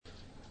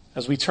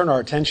As we turn our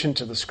attention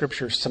to the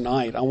scriptures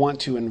tonight, I want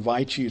to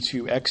invite you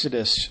to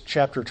Exodus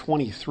chapter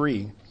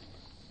 23.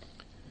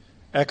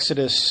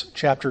 Exodus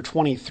chapter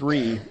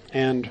 23,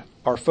 and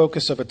our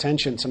focus of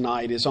attention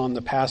tonight is on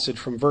the passage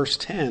from verse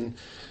 10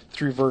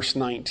 through verse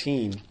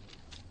 19.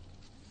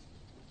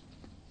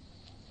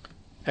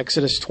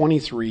 Exodus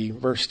 23,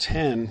 verse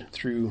 10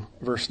 through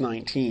verse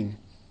 19.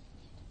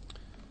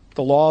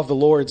 The law of the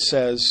Lord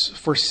says,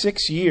 "For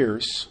 6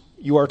 years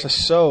you are to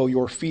sow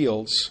your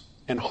fields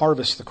and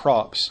harvest the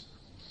crops.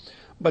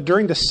 But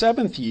during the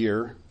 7th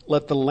year,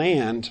 let the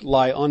land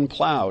lie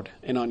unplowed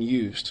and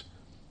unused.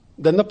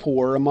 Then the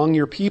poor among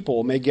your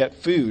people may get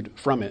food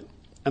from it,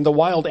 and the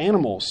wild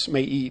animals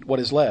may eat what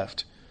is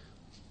left.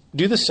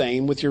 Do the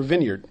same with your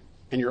vineyard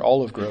and your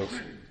olive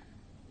grove.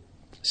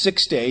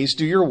 6 days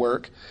do your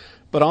work,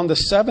 but on the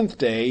 7th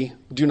day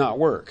do not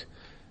work,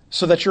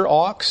 so that your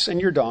ox and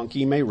your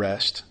donkey may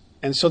rest,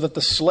 and so that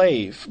the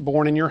slave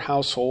born in your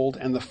household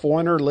and the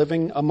foreigner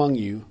living among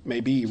you may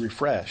be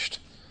refreshed.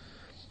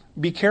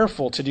 Be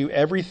careful to do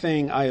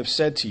everything I have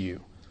said to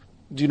you.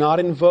 Do not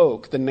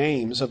invoke the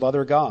names of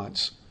other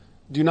gods.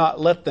 Do not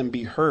let them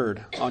be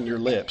heard on your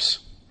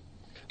lips.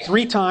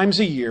 3 times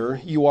a year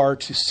you are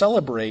to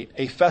celebrate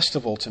a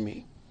festival to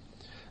me.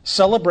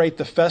 Celebrate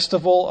the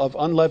Festival of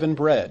Unleavened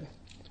Bread.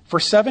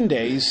 For 7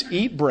 days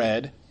eat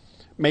bread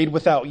made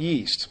without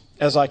yeast,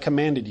 as I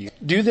commanded you.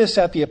 Do this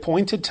at the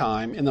appointed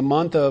time in the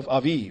month of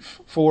Aviv,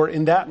 for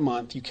in that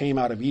month you came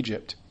out of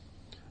Egypt.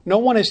 No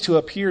one is to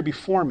appear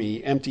before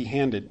me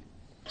empty-handed.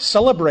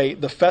 Celebrate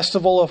the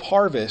festival of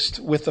harvest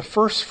with the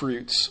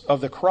firstfruits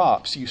of the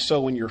crops you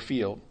sow in your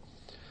field.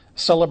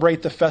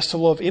 Celebrate the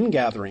Festival of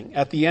Ingathering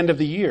at the end of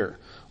the year,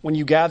 when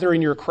you gather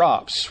in your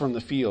crops from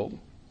the field.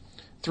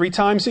 3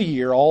 times a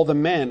year all the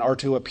men are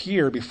to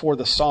appear before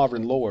the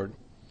sovereign Lord.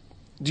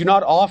 Do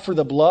not offer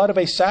the blood of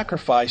a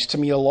sacrifice to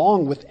me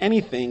along with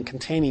anything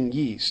containing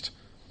yeast.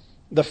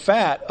 The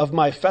fat of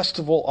my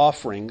festival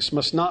offerings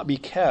must not be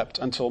kept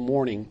until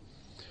morning.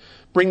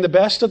 Bring the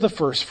best of the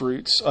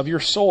firstfruits of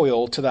your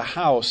soil to the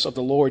house of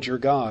the Lord your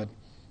God.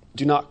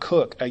 Do not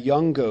cook a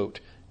young goat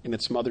in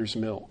its mother's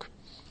milk."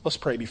 Let's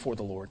pray before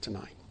the Lord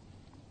tonight.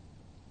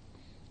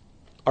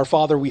 Our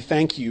Father, we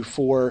thank you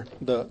for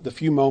the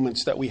few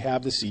moments that we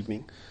have this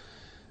evening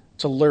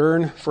to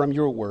learn from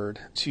your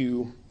word,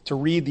 to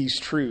read these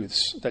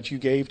truths that you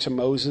gave to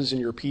Moses and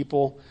your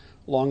people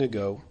long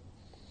ago.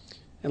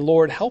 And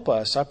Lord, help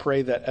us, I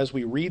pray, that as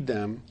we read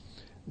them,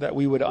 that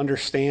we would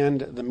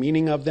understand the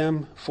meaning of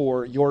them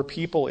for your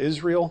people,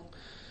 Israel,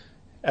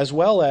 as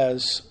well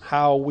as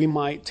how we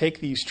might take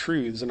these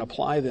truths and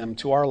apply them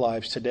to our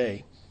lives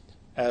today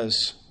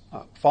as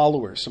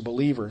followers and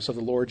believers of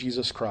the Lord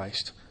Jesus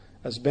Christ,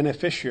 as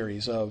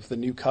beneficiaries of the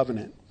new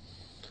covenant.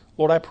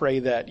 Lord, I pray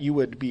that you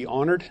would be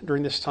honored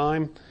during this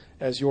time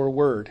as your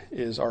word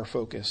is our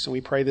focus. And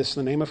we pray this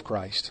in the name of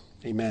Christ.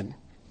 Amen.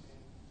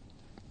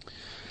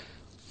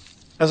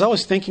 As I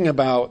was thinking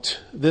about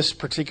this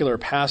particular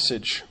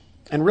passage,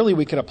 and really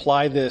we could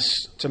apply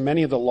this to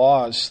many of the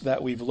laws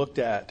that we've looked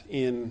at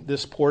in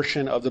this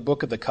portion of the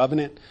book of the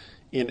covenant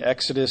in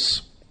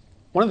Exodus,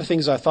 one of the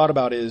things I thought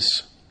about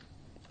is,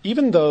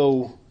 even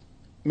though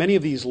many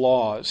of these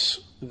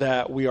laws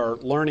that we are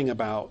learning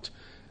about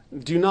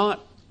do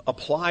not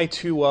apply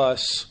to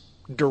us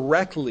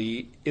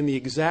directly in the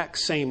exact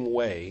same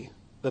way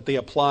that they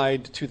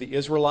applied to the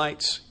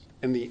Israelites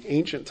in the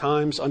ancient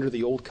times under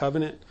the Old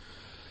Covenant,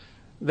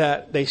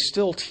 that they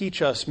still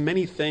teach us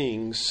many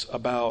things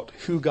about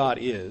who God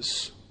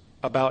is,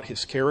 about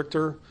his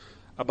character,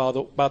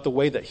 about the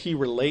way that he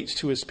relates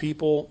to his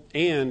people,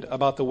 and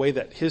about the way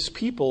that his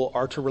people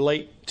are to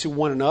relate to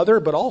one another,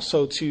 but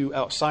also to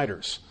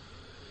outsiders.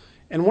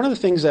 And one of the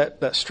things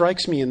that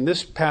strikes me in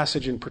this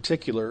passage in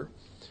particular,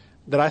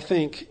 that I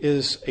think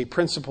is a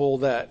principle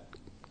that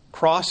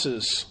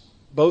crosses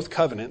both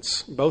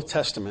covenants, both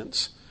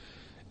testaments,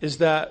 is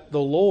that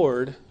the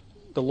Lord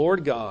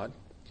God,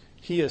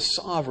 he is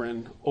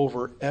sovereign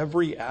over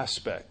every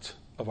aspect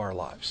of our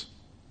lives.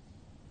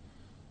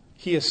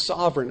 He is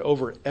sovereign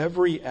over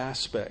every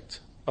aspect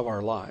of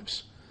our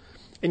lives.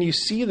 And you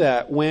see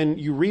that when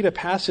you read a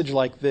passage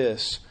like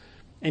this,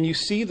 and you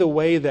see the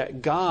way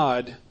that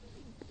God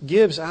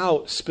gives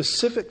out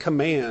specific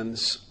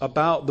commands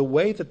about the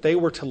way that they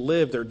were to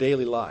live their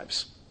daily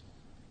lives.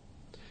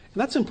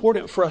 And that's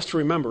important for us to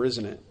remember,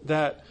 isn't it?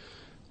 That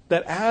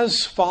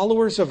as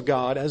followers of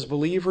God, as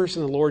believers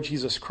in the Lord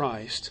Jesus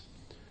Christ,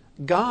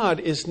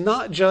 God is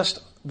not just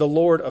the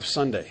Lord of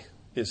Sunday,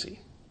 is he?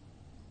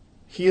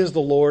 He is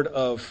the Lord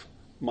of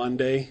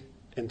Monday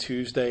and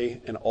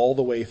Tuesday and all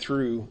the way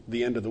through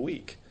the end of the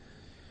week.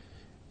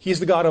 He's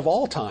the God of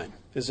all time,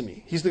 isn't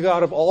he? He's the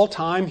God of all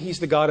time. He's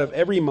the God of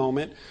every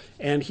moment.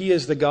 And he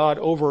is the God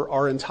over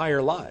our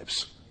entire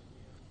lives.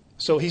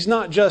 So he's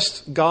not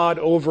just God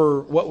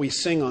over what we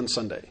sing on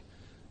Sunday.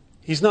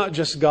 He's not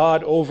just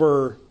God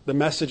over the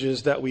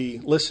messages that we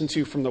listen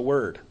to from the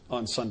Word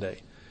on Sunday.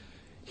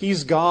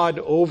 He's God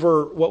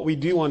over what we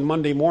do on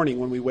Monday morning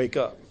when we wake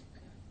up.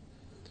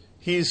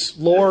 He's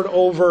Lord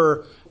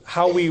over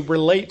how we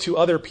relate to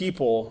other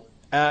people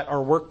at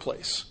our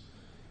workplace.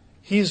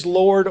 He's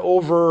Lord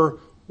over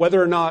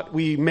whether or not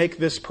we make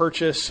this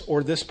purchase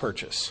or this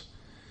purchase.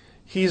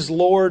 He's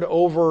Lord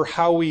over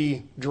how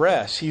we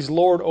dress. He's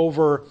Lord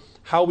over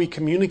how we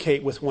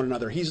communicate with one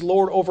another. He's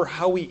Lord over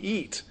how we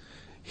eat.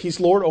 He's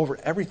Lord over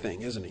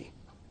everything, isn't he?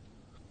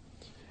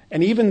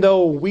 And even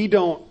though we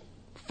don't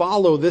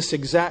follow this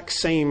exact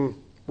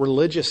same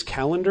religious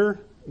calendar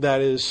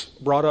that is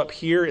brought up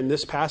here in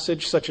this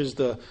passage, such as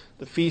the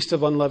Feast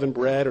of Unleavened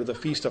Bread or the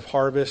Feast of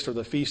Harvest or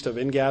the Feast of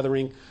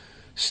Ingathering,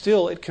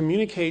 still it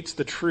communicates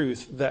the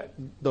truth that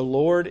the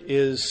Lord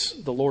is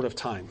the Lord of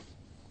time.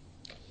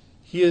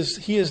 He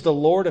is the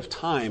Lord of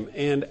time.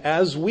 And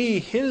as we,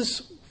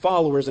 his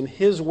followers and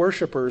his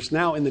worshipers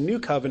now in the new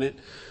covenant,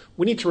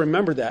 we need to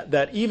remember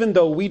that even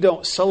though we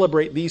don't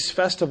celebrate these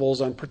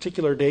festivals on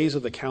particular days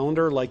of the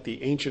calendar like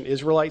the ancient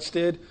Israelites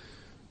did,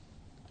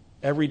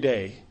 every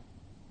day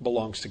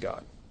belongs to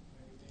God.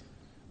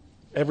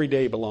 Every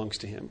day belongs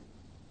to him.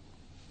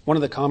 One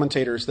of the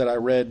commentators that I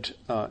read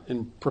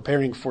in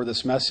preparing for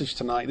this message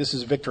tonight, this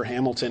is Victor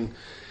Hamilton.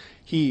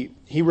 He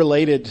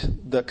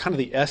related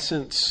the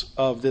essence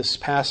of this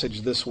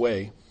passage this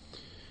way.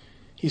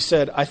 He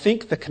said, I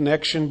think the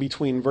connection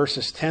between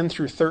verses 10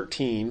 through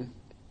 13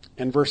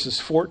 and verses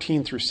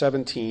 14 through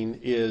 17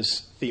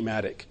 is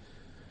thematic.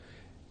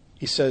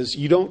 He says,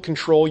 you don't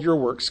control your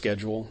work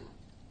schedule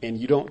and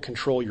you don't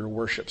control your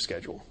worship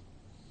schedule.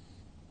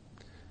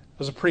 That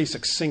was a pretty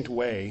succinct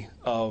way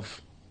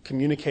of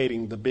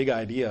communicating the big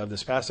idea of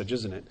this passage,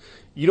 isn't it?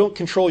 You don't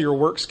control your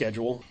work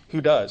schedule.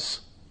 Who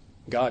does?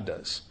 God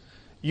does.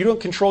 You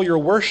don't control your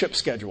worship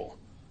schedule.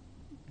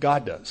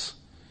 God does.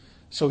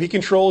 So he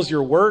controls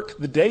your work,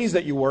 the days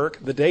that you work,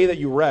 the day that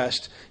you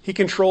rest. He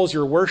controls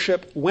your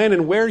worship, when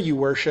and where you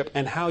worship,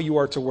 and how you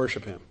are to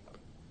worship him.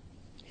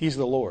 He's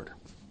the Lord.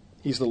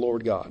 He's the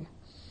Lord God.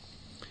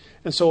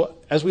 And so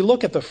as we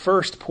look at the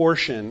first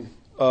portion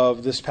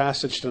of this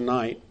passage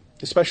tonight,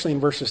 especially in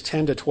verses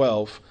 10 to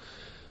 12,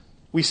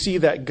 we see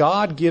that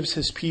God gives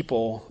his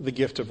people the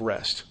gift of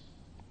rest.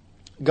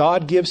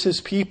 God gives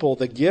his people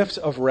the gift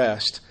of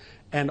rest,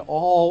 and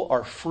all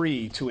are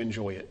free to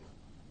enjoy it.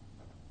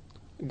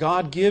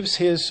 God gives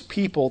his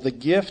people the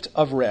gift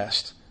of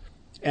rest,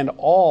 and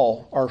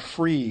all are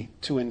free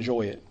to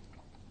enjoy it.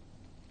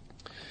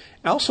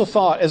 I also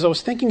thought, as I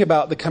was thinking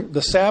about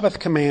the Sabbath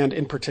command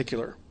in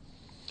particular,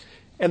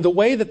 and the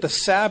way that the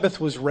Sabbath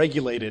was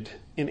regulated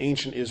in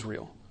ancient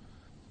Israel,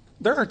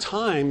 there are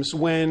times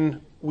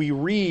when we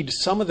read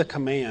some of the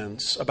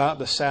commands about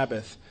the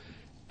Sabbath,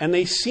 and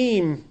they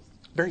seem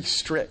very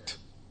strict.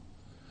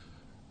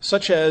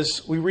 Such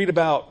as we read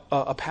about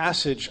a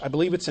passage, I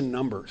believe it's in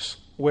Numbers,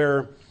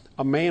 where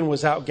a man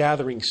was out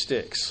gathering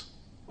sticks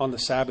on the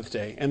Sabbath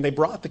day. And they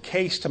brought the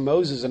case to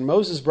Moses, and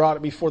Moses brought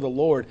it before the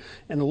Lord.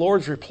 And the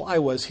Lord's reply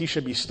was he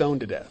should be stoned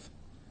to death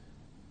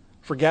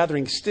for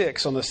gathering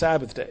sticks on the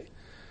Sabbath day.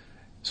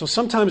 So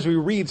sometimes we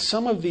read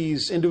some of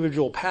these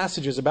individual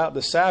passages about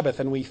the Sabbath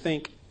and we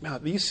think, wow,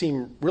 these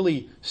seem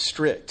really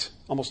strict,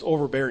 almost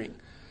overbearing.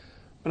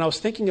 When I was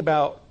thinking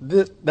about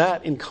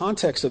that in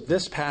context of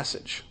this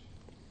passage,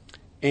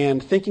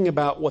 and thinking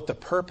about what the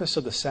purpose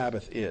of the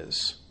Sabbath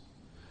is.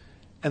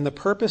 And the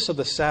purpose of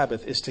the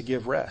Sabbath is to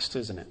give rest,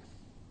 isn't it?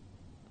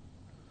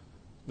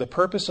 The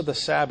purpose of the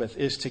Sabbath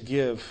is to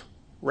give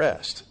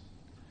rest.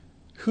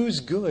 Whose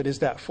good is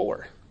that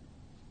for?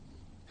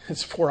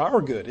 It's for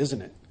our good,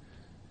 isn't it?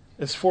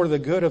 It's for the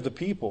good of the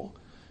people.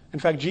 In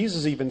fact,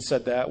 Jesus even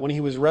said that when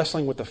he was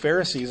wrestling with the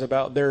Pharisees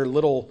about their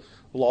little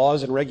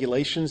laws and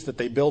regulations that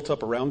they built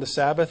up around the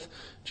Sabbath.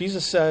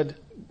 Jesus said,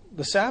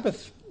 the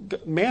Sabbath,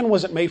 man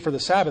wasn't made for the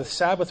Sabbath.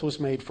 Sabbath was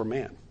made for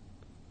man.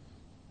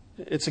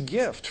 It's a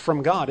gift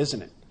from God,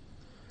 isn't it?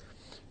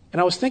 And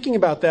I was thinking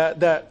about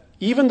that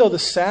even though the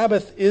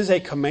Sabbath is a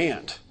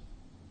command,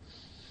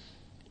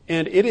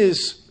 and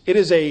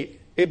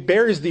it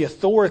bears the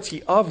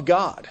authority of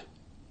God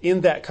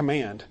in that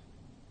command,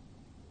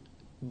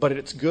 but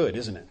it's good,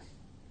 isn't it?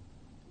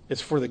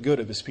 It's for the good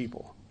of his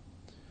people.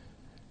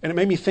 And it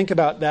made me think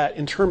about that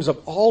in terms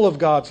of all of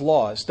God's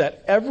laws,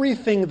 that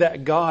everything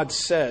that God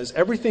says,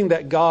 everything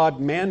that God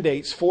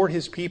mandates for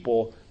his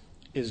people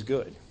is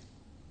good.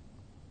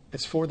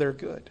 It's for their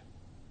good.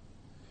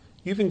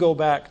 You even go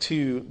back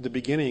to the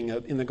beginning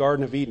in the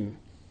Garden of Eden,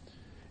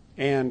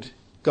 and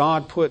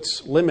God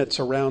puts limits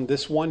around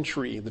this one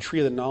tree, the tree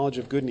of the knowledge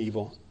of good and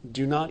evil.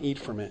 Do not eat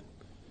from it.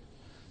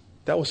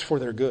 That was for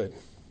their good.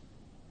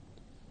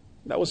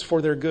 That was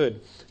for their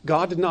good.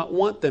 God did not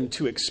want them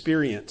to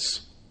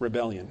experience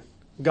rebellion.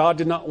 God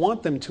did not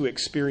want them to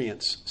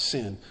experience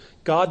sin.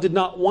 God did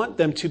not want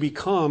them to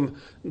become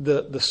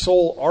the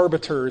sole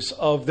arbiters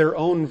of their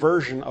own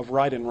version of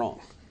right and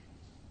wrong.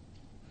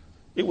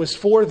 It was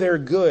for their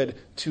good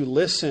to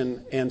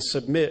listen and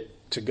submit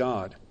to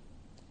God.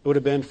 It would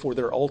have been for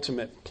their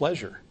ultimate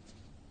pleasure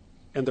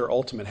and their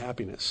ultimate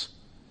happiness.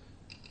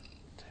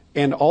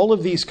 And all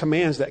of these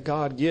commands that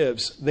God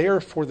gives, they are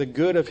for the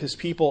good of his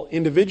people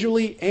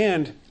individually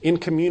and in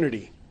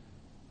community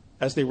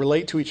as they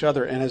relate to each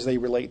other and as they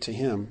relate to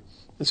him.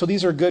 And so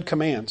these are good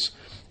commands.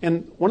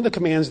 And one of the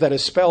commands that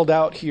is spelled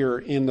out here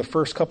in the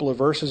first couple of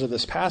verses of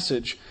this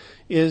passage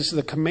is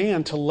the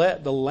command to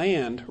let the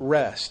land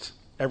rest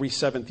every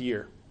seventh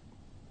year.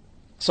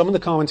 Some of the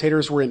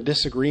commentators were in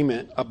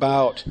disagreement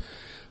about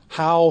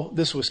how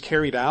this was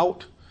carried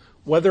out,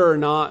 whether or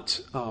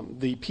not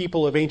the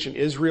people of ancient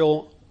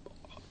Israel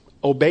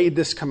obeyed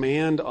this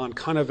command on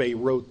kind of a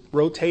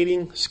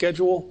rotating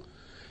schedule,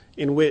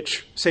 in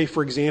which, say,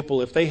 for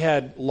example, if they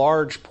had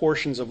large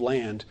portions of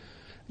land,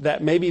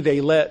 that maybe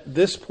they let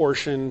this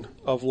portion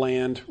of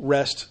land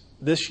rest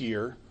this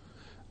year,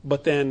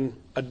 but then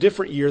a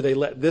different year they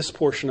let this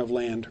portion of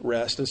land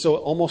rest. And so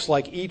almost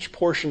like each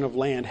portion of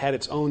land had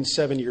its own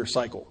 7-year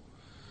cycle.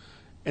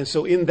 And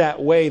so in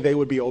that way, they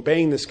would be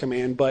obeying this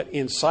command, but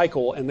in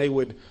cycle, and they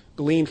would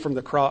glean from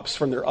the crops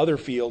from their other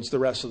fields the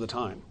rest of the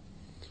time.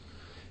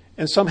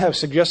 And some have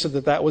suggested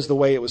that that was the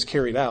way it was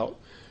carried out.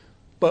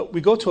 But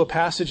we go to a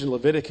passage in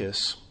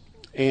Leviticus,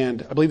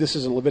 and I believe this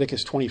is in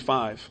Leviticus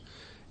 25.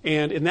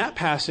 And in that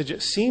passage,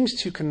 it seems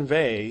to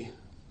convey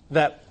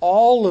that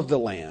all of the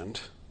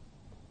land,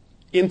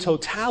 in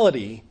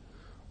totality,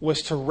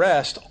 was to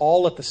rest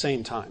all at the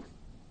same time.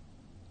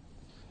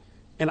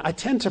 And I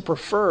tend to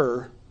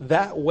prefer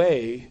that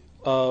way,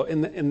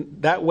 in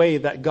that way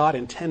that God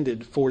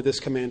intended for this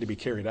command to be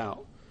carried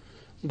out.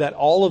 That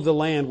all of the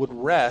land would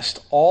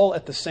rest all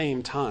at the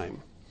same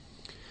time.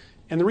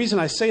 And the reason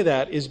I say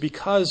that is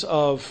because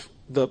of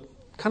the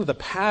kind of the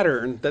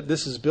pattern that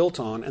this is built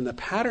on, and the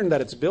pattern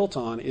that it's built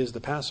on is the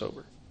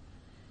Passover.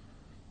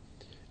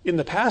 In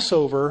the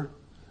Passover,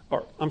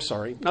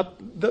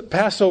 not the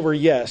Passover,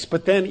 yes,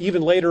 but then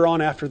even later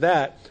on after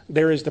that,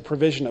 there is the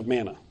provision of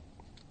manna.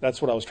 That's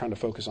what I was trying to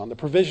focus on, the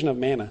provision of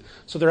manna.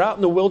 So they're out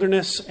in the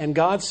wilderness, and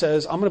God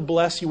says, I'm going to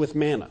bless you with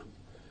manna.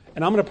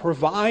 And I'm going to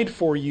provide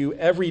for you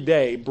every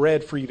day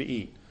bread for you to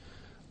eat.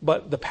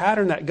 But the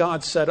pattern that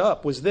God set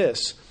up was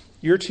this.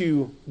 You're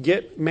to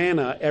get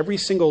manna every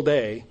single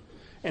day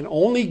and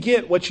only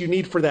get what you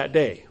need for that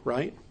day,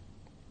 right?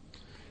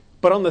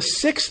 But on the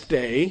 6th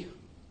day,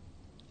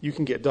 you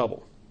can get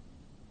double.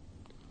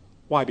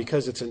 Why?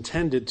 Because it's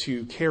intended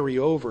to carry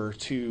over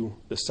to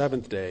the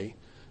 7th day,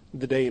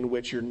 the day in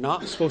which you're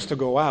not supposed to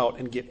go out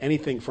and get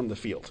anything from the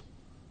field.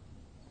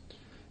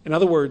 In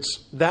other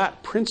words,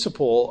 that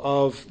principle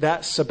of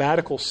that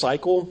sabbatical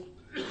cycle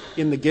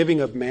in the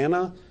giving of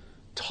manna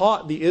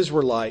taught the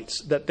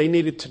Israelites that they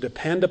needed to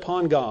depend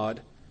upon God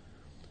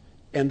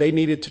and they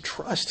needed to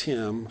trust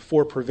Him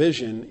for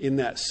provision in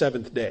that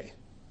 7th day.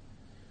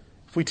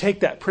 If we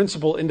take that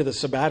principle into the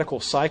sabbatical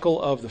cycle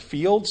of the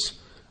fields,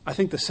 I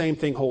think the same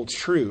thing holds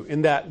true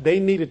in that they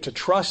needed to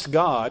trust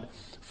God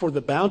for the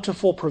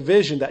bountiful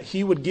provision that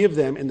He would give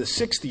them in the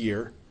 6th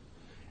year.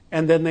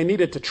 And then they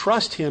needed to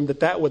trust Him that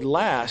that would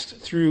last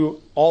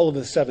through all of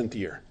the 7th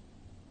year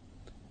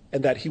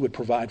and that He would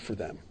provide for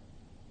them.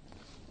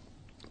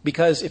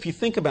 Because if you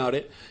think about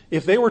it,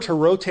 if they were to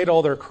rotate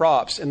all their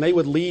crops and they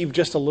would leave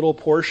just a little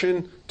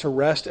portion to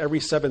rest every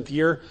 7th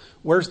year,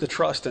 where's the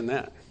trust in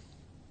that?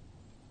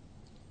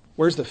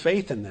 Where's the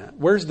faith in that?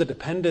 Where's the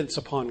dependence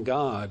upon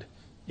God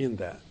in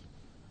that?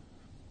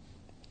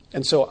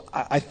 And so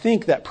I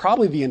think that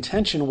probably the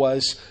intention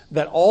was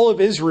that all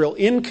of Israel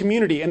in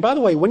community, and by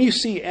the way, when you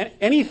see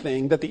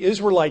anything that the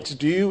Israelites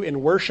do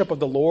in worship of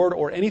the Lord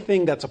or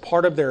anything that's a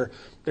part of their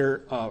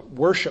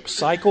worship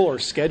cycle or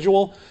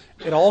schedule,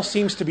 it all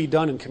seems to be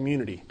done in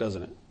community,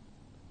 doesn't it?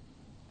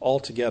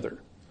 All together.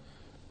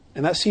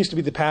 And that seems to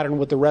be the pattern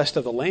with the rest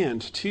of the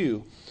land,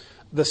 too.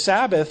 The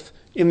Sabbath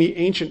in the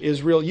ancient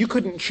Israel, you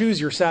couldn't choose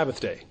your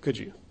Sabbath day, could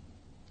you?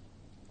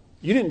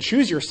 You didn't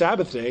choose your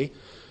Sabbath day.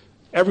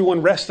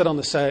 Everyone rested on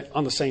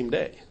the same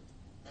day.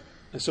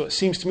 And so it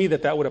seems to me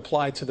that that would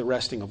apply to the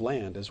resting of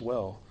land as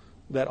well,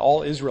 that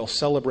all Israel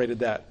celebrated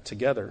that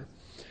together.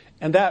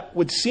 And that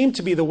would seem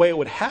to be the way it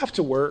would have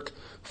to work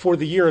for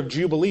the year of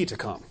Jubilee to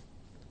come.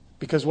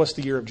 Because what's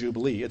the year of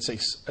Jubilee? It's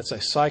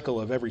a cycle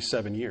of every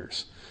 7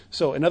 years.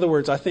 So in other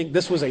words, I think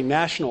this was a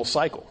national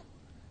cycle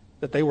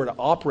that they were to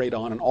operate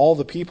on, and all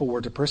the people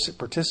were to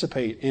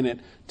participate in it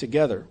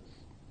together.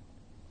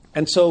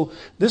 And so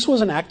this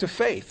was an act of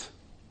faith.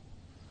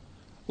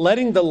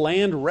 Letting the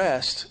land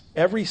rest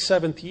every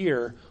 7th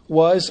year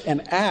was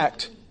an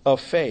act of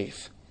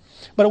faith.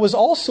 But it was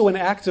also an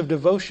act of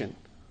devotion.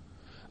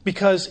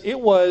 Because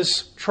it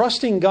was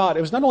trusting God.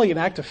 It was not only an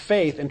act of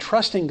faith and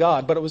trusting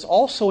God, but it was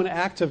also an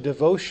act of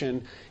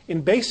devotion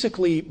in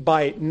basically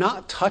by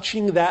not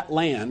touching that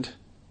land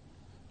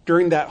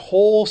during that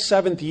whole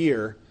 7th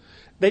year,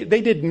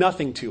 they did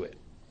nothing to it.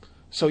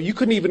 So you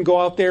couldn't even go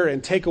out there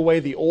and take away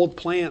the old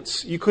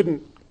plants. You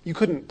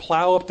couldn't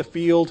plow up the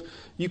field.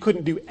 You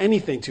couldn't do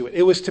anything to it.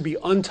 It was to be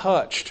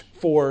untouched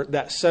for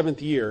that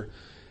 7th year.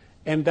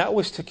 And that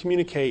was to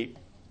communicate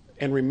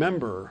and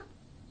remember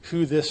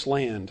who this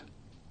land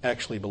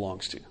actually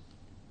belongs to.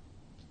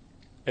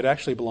 It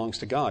actually belongs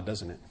to God,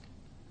 doesn't it?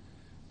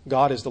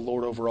 God is the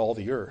Lord over all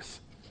the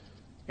earth.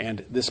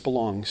 And this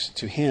belongs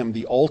to Him,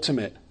 the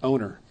ultimate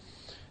owner.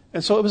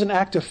 And so it was an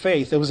act of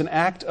faith. It was an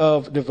act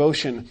of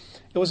devotion.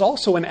 It was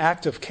also an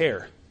act of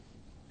care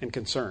and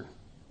concern.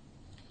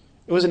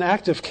 It was an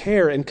act of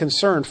care and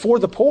concern for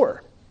the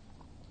poor.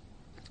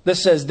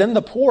 This says, then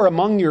the poor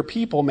among your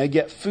people may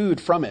get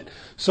food from it.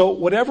 So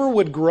whatever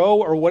would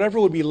grow or whatever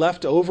would be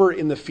left over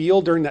in the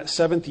field during that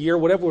 7th year,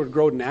 whatever would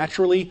grow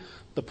naturally,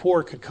 the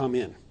poor could come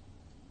in.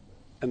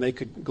 And they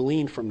could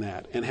glean from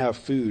that and have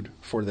food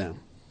for them.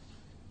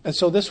 And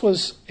so this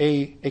was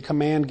a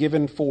command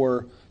given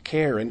for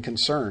care and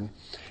concern.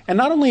 And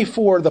not only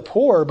for the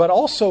poor, but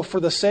also for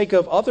the sake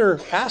of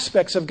other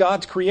aspects of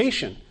God's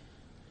creation.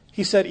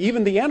 He said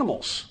even the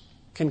animals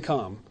can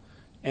come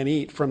and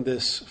eat from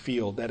this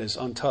field that is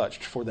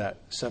untouched for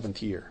that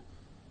 7th year.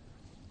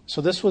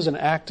 So this was an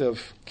act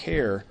of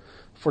care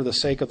for the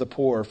sake of the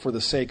poor, for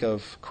the sake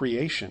of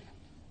creation.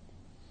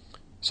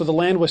 So the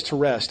land was to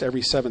rest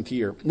every 7th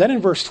year. Then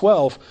in verse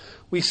 12,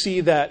 we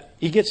see that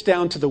he gets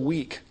down to the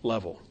week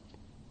level.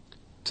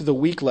 To the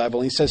week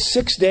level. He says,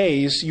 6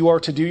 days you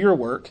are to do your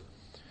work,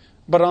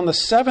 but on the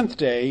 7th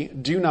day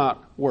do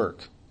not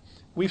work.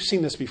 We've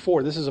seen this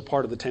before. This is a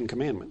part of the 10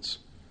 Commandments.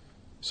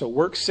 So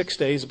work 6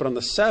 days, but on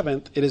the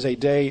 7th, it is a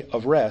day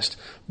of rest.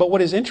 But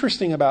what is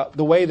interesting about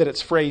the way that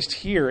it's phrased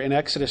here in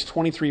Exodus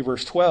 23,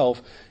 verse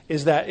 12,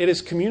 is that it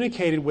is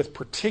communicated with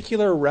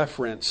particular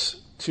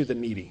reference to the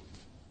needy.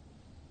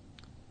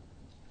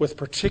 With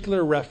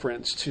particular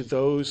reference to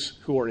those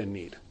who are in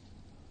need.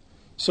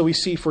 So we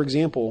see, for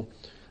example,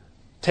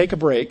 take a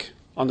break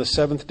on the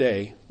 7th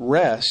day,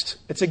 rest.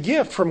 It's a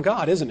gift from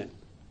God, isn't it?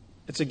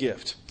 It's a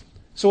gift.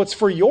 So it's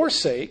for your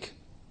sake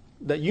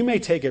that you may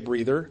take a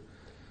breather,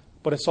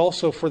 but it's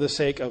also for the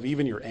sake of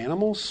even your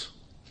animals,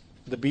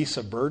 the beasts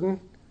of burden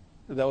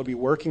that would be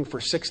working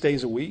for 6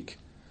 days a week.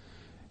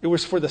 It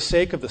was for the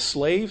sake of the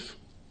slave,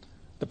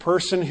 the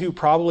person who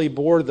probably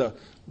bore the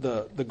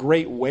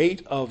great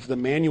weight of the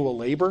manual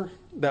labor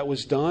that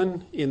was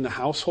done in the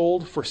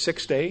household for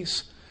 6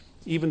 days.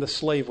 Even the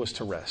slave was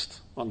to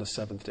rest on the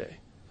 7th day.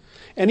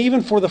 And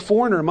even for the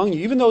foreigner among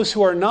you, even those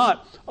who are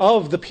not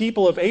of the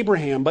people of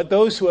Abraham, but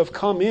those who have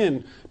come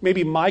in,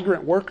 maybe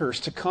migrant workers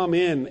to come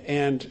in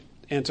and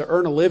to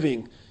earn a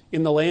living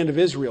in the land of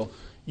Israel,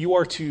 you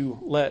are to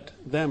let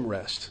them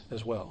rest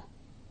as well.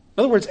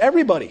 In other words,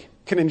 everybody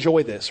can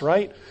enjoy this,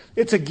 right?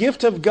 It's a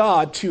gift of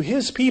God to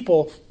his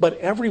people, but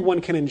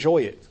everyone can enjoy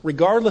it,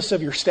 regardless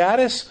of your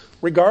status,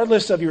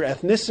 regardless of your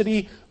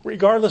ethnicity,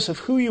 regardless of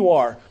who you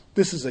are.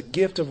 This is a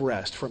gift of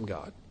rest from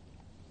God.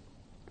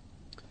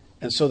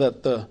 And so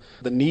that the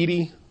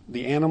needy,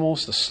 the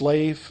animals, the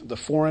slave, the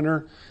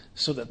foreigner,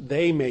 so that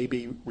they may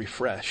be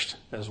refreshed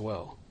as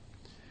well.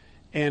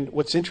 And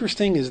what's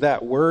interesting is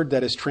that word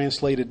that is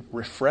translated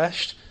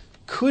refreshed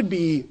could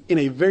be, in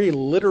a very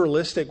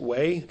literalistic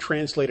way,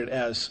 translated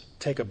as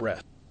take a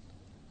breath.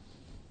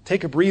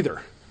 Take a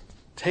breather.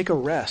 Take a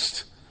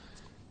rest.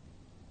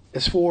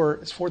 It's for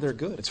their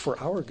good. It's for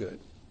our good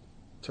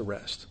to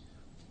rest.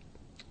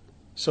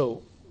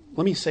 So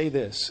let me say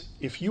this.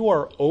 If you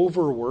are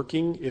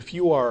overworking, if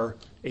you are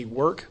a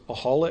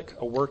workaholic,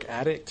 a work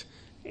addict,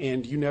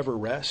 and you never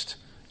rest,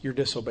 you're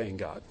disobeying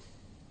God.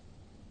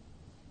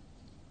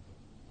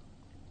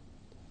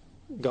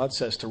 God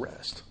says to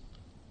rest.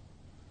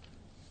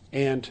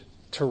 And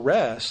to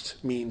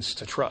rest means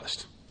to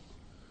trust.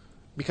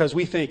 Because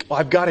we think, well,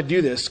 I've got to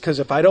do this, because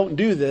if I don't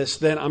do this,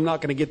 then I'm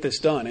not going to get this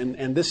done,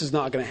 and this is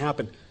not going to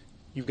happen.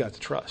 You've got to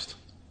trust.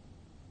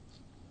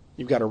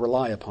 You've got to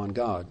rely upon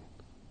God.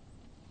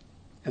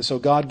 And so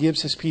God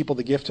gives his people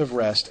the gift of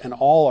rest, and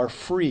all are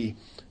free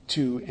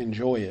to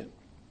enjoy it.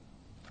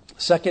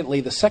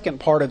 Secondly, the second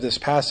part of this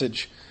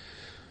passage,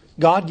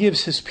 God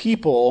gives his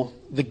people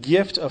the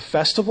gift of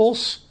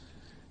festivals,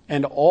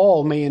 and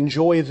all may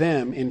enjoy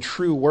them in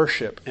true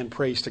worship and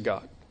praise to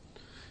God.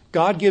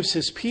 God gives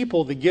his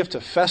people the gift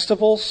of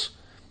festivals,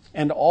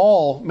 and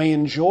all may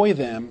enjoy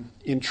them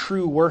in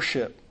true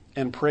worship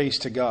and praise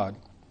to God.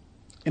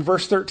 In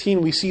verse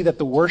 13, we see that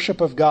the worship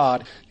of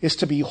God is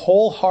to be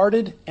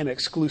wholehearted and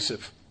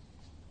exclusive.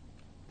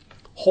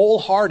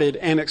 Wholehearted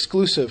and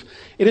exclusive.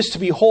 It is to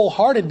be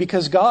wholehearted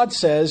because God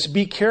says,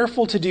 be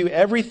careful to do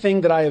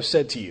everything that I have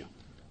said to you.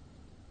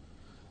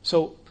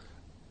 So,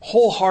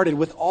 wholehearted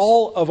with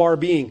all of our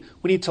being,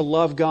 we need to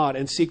love God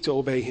and seek to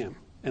obey him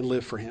and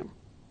live for him.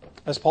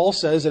 As Paul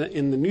says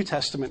in the New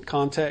Testament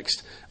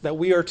context, that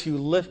we are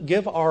to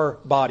give our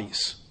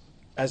bodies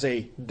as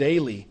a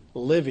daily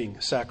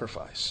living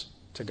sacrifice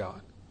to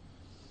God.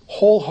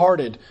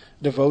 Wholehearted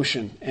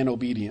devotion and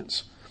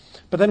obedience.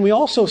 But then we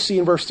also see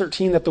in verse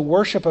 13 that the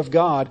worship of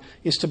God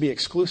is to be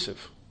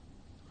exclusive.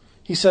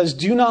 He says,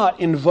 do not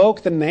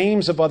invoke the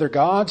names of other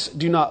gods.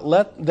 Do not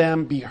let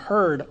them be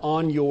heard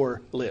on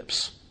your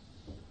lips.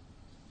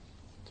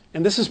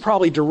 And this is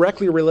probably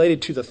directly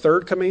related to the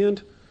third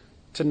command,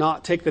 to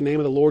not take the name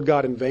of the Lord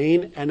God in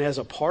vain. And as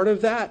a part of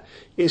that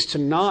is to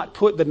not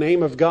put the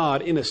name of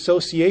God in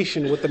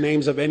association with the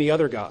names of any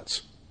other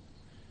gods.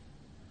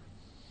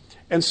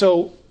 And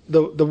so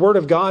the word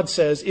of God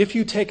says, if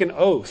you take an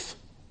oath,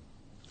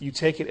 you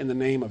take it in the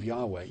name of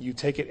Yahweh. You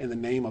take it in the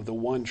name of the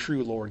one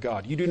true Lord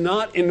God. You do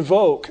not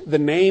invoke the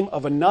name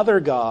of another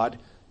God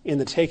in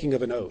the taking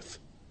of an oath.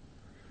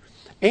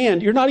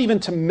 And you're not even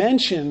to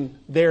mention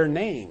their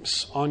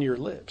names on your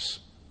lips.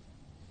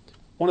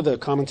 One of the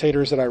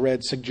commentators that I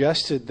read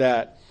suggested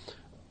that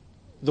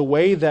the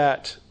way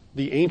that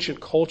the ancient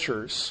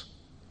cultures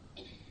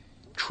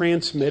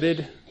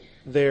transmitted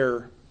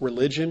their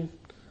religion,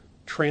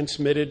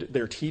 transmitted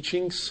their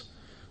teachings,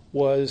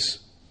 was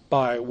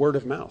by word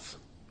of mouth.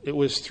 It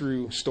was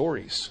through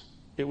stories.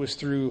 It was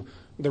through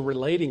the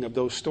relating of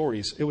those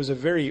stories. It was a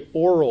very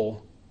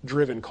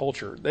oral-driven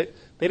culture. They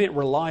didn't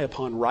rely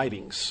upon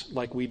writings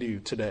like we do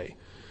today.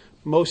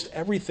 Most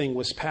everything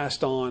was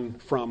passed on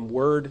from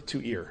word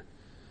to ear.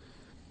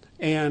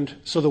 And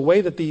so the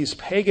way that these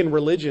pagan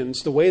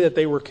religions, the way that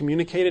they were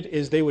communicated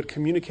is they would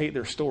communicate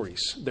their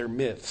stories, their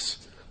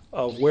myths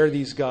of where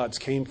these gods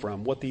came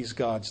from, what these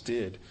gods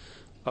did,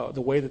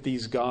 the way that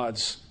these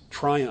gods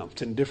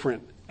triumphed in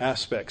different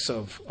aspects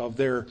of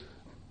their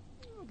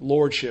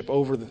lordship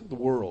over the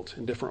world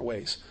in different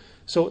ways.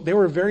 So they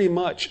were very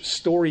much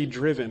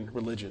story-driven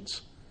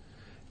religions.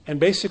 And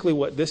basically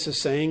what this is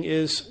saying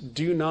is,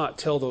 do not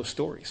tell those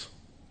stories.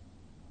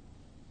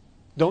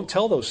 Don't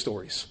tell those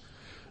stories.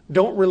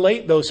 Don't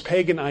relate those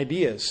pagan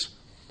ideas.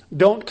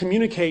 Don't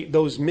communicate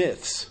those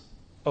myths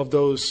of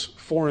those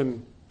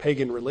foreign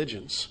pagan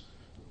religions,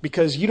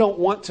 because you don't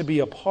want to be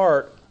a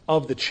part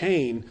of the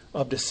chain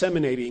of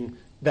disseminating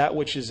that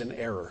which is in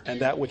error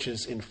and that which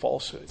is in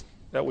falsehood,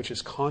 that which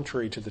is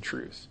contrary to the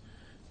truth.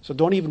 So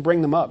don't even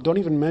bring them up. Don't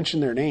even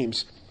mention their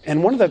names.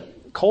 And one of the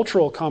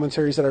cultural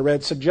commentaries that I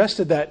read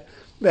suggested that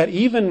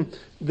even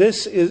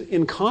this is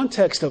in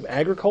context of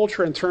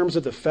agriculture in terms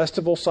of the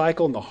festival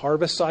cycle and the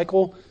harvest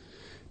cycle,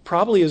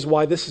 probably is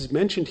why this is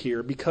mentioned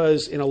here,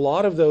 because in a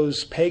lot of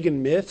those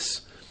pagan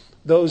myths,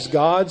 those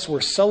gods were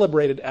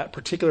celebrated at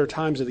particular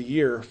times of the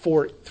year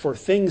for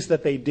things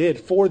that they did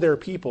for their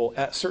people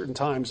at certain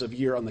times of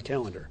year on the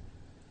calendar.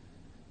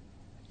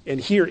 And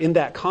here in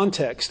that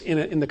context,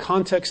 in the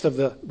context of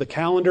the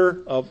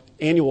calendar of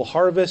annual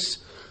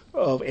harvests,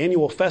 of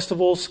annual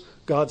festivals,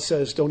 God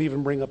says, don't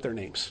even bring up their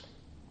names.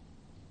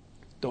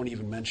 Don't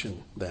even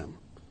mention them.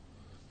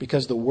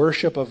 Because the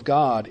worship of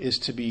God is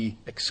to be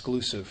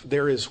exclusive.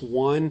 There is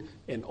one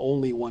and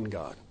only one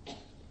God,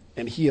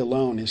 and He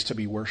alone is to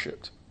be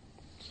worshipped.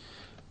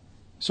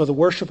 So the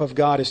worship of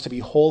God is to be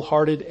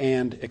wholehearted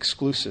and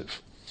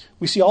exclusive.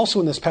 We see also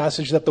in this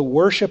passage that the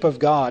worship of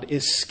God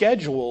is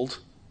scheduled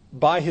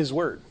by His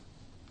word.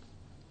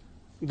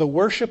 The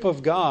worship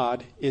of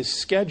God is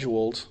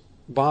scheduled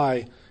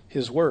by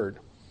His word.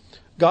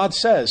 God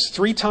says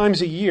 3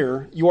 times a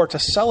year you are to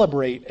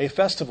celebrate a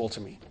festival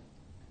to me.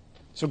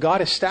 So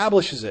God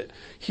establishes it.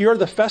 Here are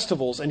the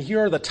festivals, and here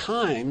are the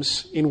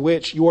times in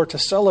which you are to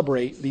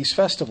celebrate these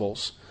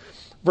festivals.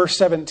 Verse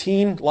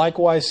 17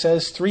 likewise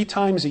says 3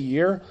 times a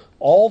year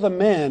all the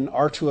men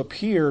are to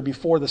appear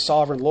before the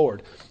sovereign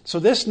Lord. So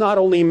this not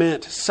only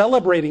meant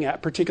celebrating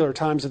at particular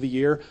times of the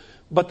year,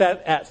 but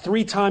that at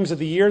 3 times of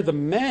the year the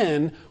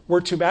men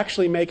were to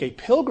actually make a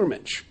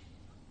pilgrimage.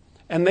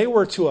 And they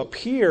were to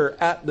appear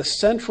at the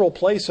central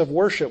place of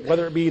worship,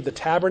 whether it be the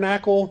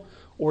tabernacle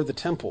or the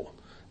temple.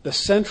 The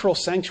central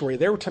sanctuary.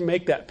 They were to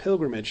make that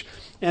pilgrimage.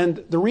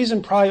 And the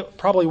reason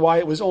probably why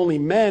it was only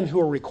men who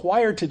were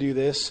required to do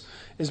this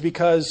is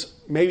because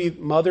maybe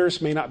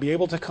mothers may not be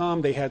able to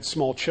come. They had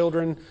small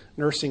children,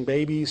 nursing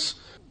babies,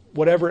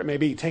 whatever it may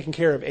be, taking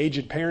care of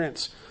aged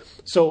parents.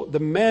 So the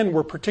men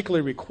were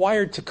particularly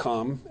required to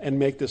come and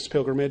make this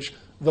pilgrimage,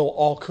 though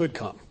all could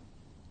come.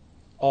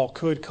 All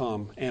could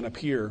come and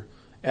appear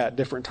at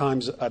different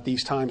times, at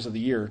these times of the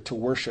year, to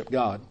worship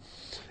God.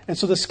 And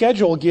so the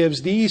schedule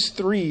gives these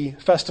 3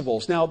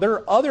 festivals. Now, there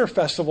are other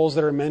festivals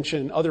that are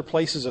mentioned in other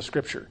places of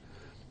Scripture.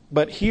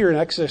 But here in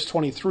Exodus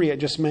 23, it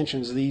just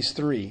mentions these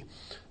 3.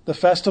 The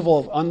Festival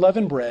of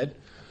Unleavened Bread,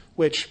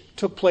 which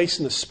took place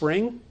in the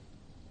spring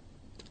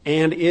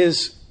and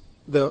is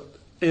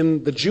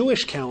in the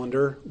Jewish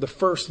calendar the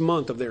first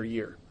month of their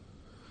year.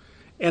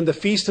 And the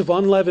Feast of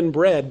Unleavened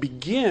Bread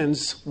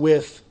begins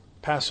with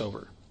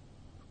Passover.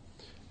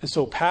 And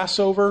so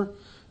Passover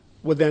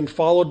would then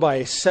followed by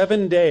a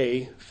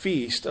 7-day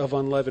feast of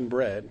unleavened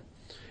bread.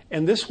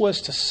 And this was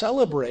to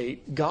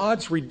celebrate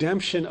God's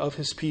redemption of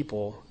His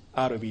people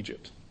out of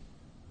Egypt.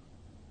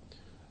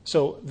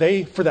 So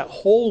for that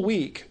whole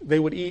week, they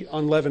would eat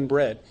unleavened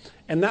bread.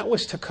 And that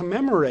was to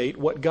commemorate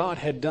what God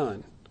had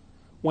done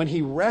when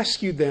He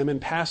rescued them in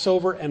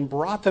Passover and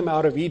brought them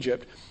out of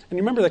Egypt. And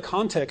you remember the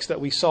context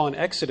that we saw in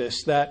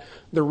Exodus, that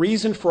the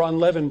reason for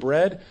unleavened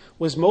bread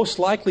was most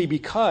likely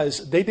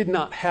because they did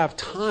not have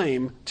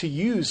time to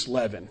use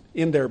leaven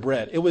in their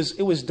bread. It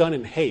was done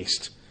in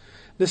haste.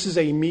 This is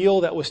a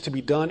meal that was to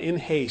be done in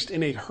haste,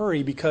 in a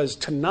hurry, because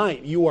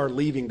tonight you are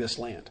leaving this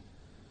land.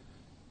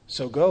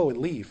 So go and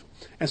leave.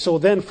 And so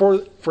then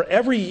for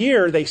every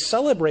year they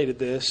celebrated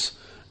this,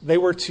 they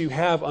were to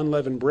have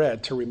unleavened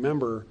bread to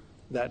remember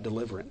that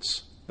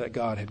deliverance that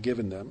God had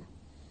given them.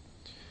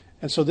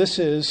 And so this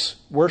is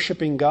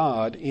worshiping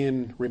God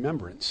in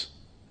remembrance.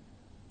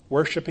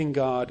 Worshiping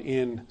God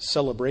in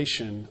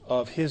celebration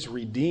of His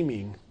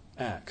redeeming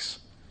acts.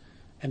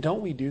 And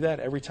don't we do that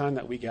every time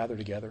that we gather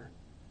together?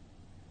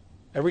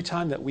 Every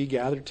time that we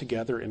gather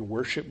together in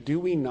worship, do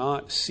we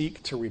not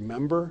seek to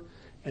remember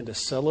and to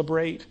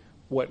celebrate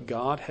what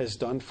God has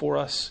done for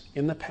us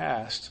in the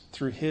past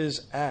through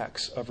his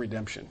acts of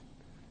redemption?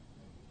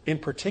 In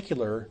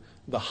particular,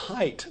 the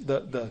height,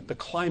 the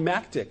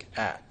climactic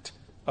act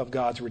of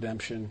God's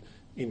redemption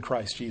in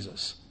Christ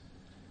Jesus.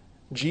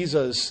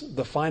 Jesus,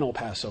 the final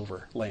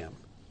Passover lamb,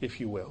 if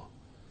you will.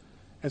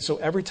 And so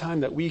every time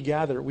that we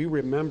gather, we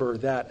remember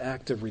that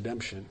act of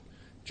redemption,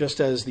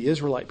 just as the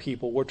Israelite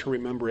people were to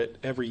remember it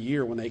every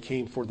year when they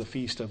came for the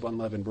Feast of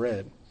Unleavened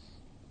Bread.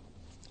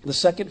 The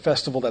second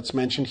festival that's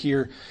mentioned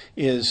here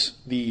is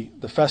the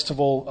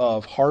Festival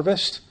of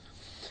Harvest.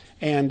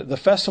 And the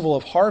Festival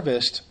of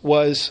Harvest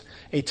was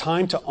a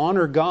time to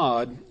honor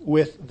God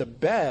with the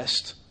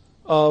best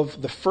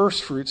of the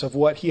firstfruits of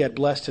what he had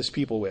blessed his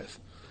people with.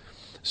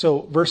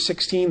 So verse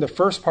 16, the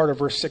first part of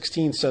verse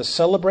 16 says,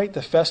 "Celebrate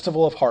the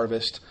festival of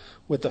harvest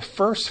with the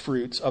first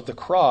fruits of the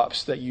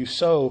crops that you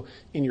sow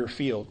in your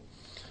field."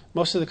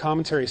 Most of the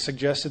commentaries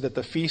suggested that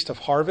the Feast of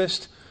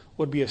Harvest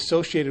would be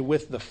associated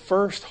with the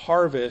first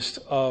harvest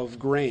of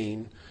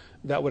grain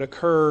that would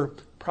occur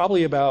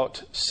probably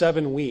about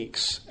 7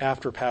 weeks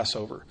after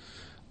Passover,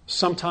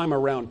 sometime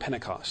around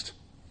Pentecost.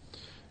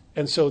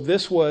 And so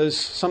this was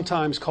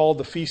sometimes called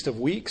the Feast of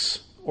Weeks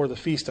or the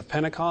Feast of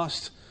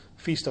Pentecost,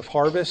 Feast of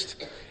Harvest.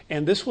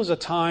 And this was a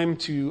time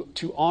to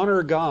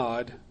honor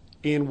God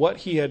in what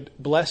he had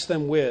blessed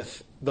them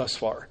with thus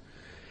far.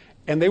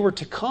 And they were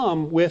to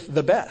come with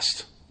the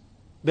best.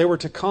 They were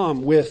to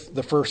come with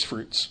the first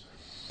fruits.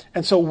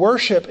 And so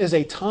worship is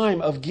a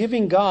time of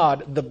giving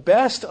God the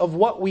best of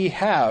what we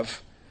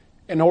have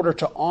in order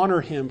to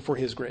honor him for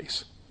his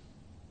grace.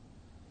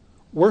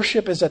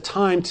 Worship is a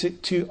time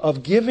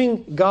of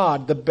giving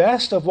God the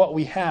best of what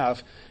we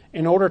have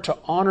in order to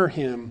honor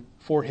him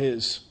for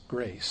his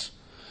grace.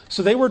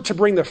 So they were to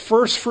bring the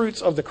first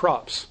fruits of the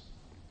crops.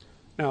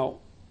 Now,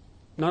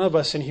 none of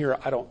us in here,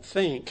 I don't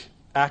think,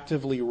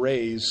 actively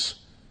raise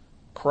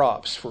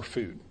crops for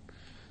food.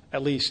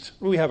 At least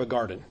we have a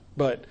garden,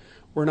 but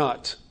we're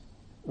not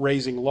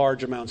raising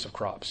large amounts of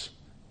crops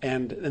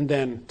and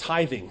then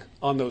tithing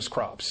on those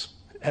crops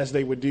as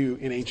they would do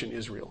in ancient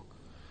Israel.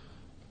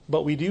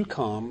 But we do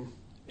come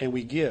and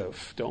we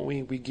give, don't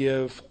we? We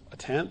give a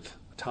tenth,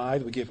 a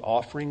tithe, we give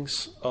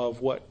offerings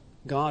of what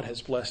God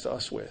has blessed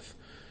us with.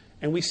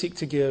 And we seek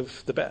to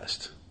give the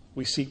best.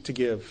 We seek to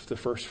give the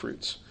first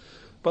fruits.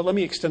 But let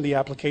me extend the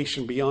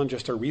application beyond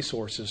just our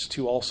resources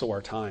to also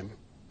our time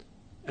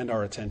and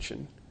our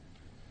attention.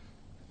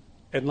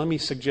 And let me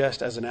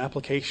suggest as an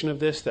application of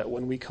this that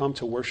when we come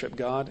to worship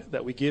God,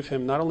 that we give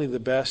him not only the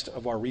best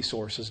of our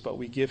resources, but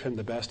we give him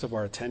the best of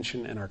our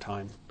attention and our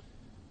time.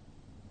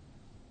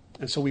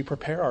 And so we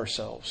prepare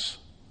ourselves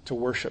to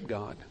worship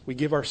God. We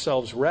give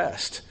ourselves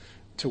rest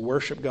to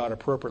worship God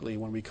appropriately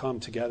when we come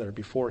together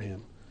before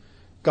him.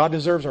 God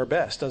deserves our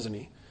best, doesn't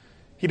he?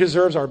 He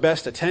deserves our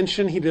best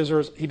attention. He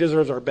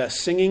deserves our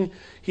best singing.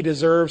 He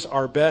deserves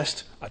our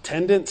best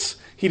attendance.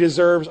 He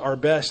deserves our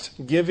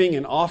best giving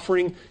and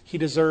offering. He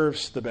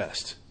deserves the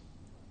best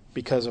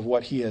because of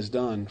what he has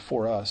done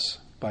for us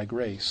by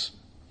grace.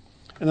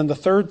 And then the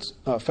third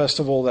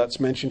festival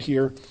that's mentioned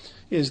here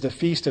is the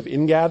Feast of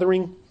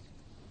Ingathering.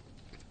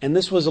 And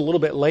this was a little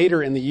bit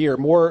later in the year,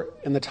 more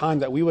in the time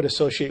that we would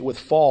associate with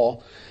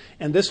fall.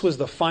 And this was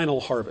the final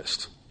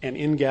harvest and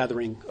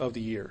ingathering of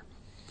the year.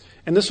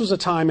 And this was a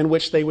time in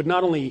which they would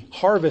not only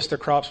harvest the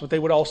crops, but they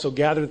would also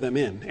gather them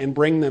in and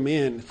bring them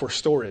in for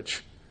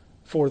storage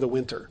for the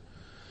winter.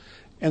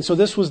 And so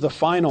this was the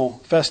final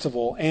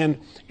festival, and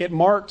it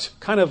marked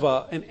kind of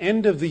an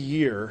end of the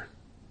year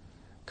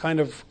kind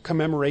of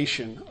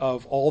commemoration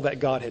of all that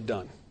God had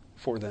done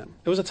for them.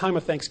 It was a time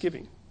of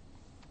thanksgiving.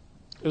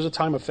 It was a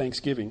time of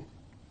thanksgiving.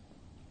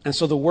 And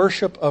so the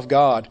worship of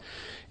God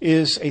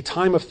is a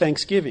time of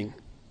thanksgiving,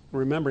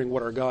 remembering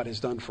what our God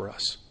has done for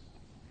us.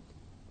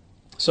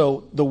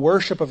 So the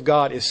worship of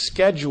God is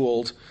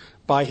scheduled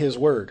by his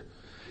word.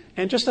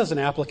 And just as an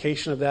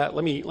application of that,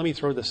 let me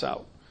throw this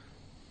out.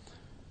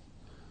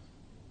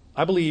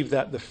 I believe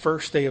that the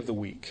first day of the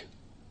week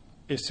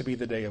is to be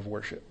the day of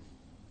worship.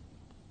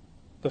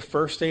 The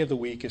first day of the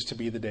week is to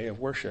be the day of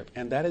worship.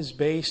 And that is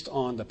based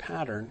on the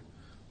pattern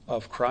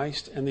of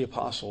Christ and the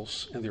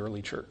apostles and the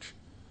early church.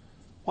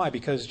 Why?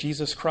 Because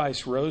Jesus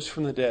Christ rose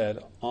from the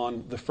dead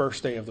on the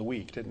first day of the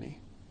week, didn't he?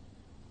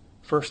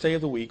 First day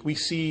of the week. We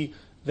see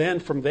then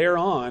from there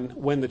on,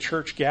 when the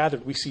church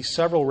gathered, we see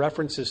several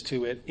references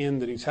to it in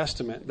the New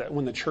Testament, that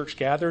when the church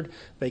gathered,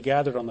 they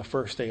gathered on the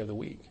first day of the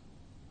week.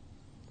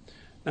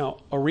 Now,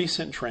 a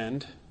recent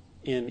trend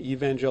in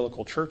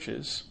evangelical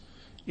churches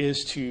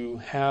is to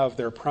have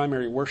their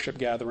primary worship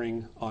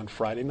gathering on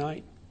Friday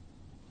night,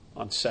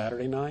 on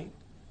Saturday night,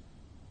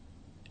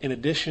 in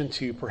addition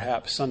to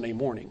perhaps Sunday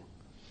morning.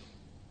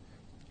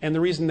 And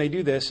the reason they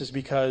do this is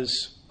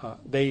because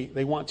they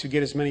want to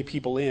get as many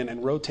people in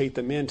and rotate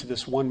them into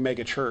this one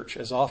mega church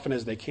as often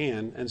as they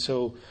can. And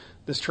so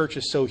this church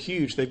is so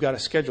huge, they've got to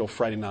schedule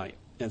Friday night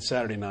and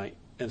Saturday night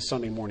and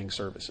Sunday morning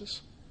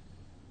services.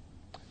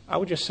 I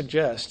would just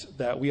suggest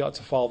that we ought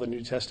to follow the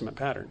New Testament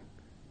pattern.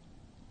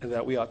 and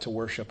that we ought to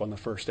worship on the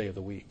first day of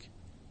the week.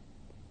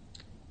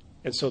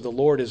 And so the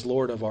Lord is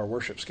Lord of our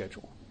worship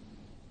schedule.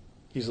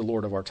 He's the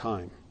Lord of our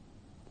time.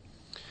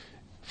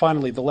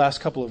 Finally, the last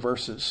couple of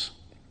verses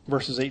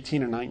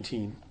 18 and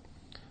 19.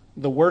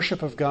 The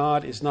worship of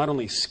God is not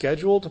only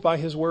scheduled by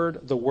His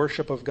word, the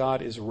worship of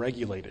God is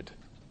regulated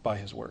by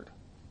His word.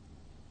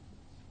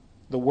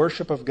 The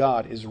worship of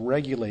God is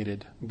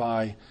regulated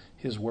by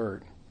His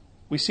word.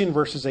 We see in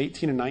verses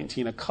 18 and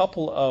 19 a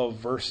couple of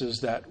verses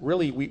that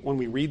really, when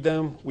we read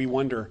them, we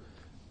wonder,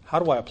 how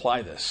do I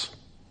apply this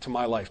to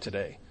my life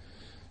today?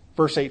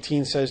 Verse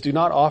 18 says, "Do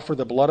not offer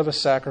the blood of a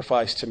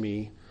sacrifice to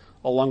me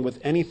along with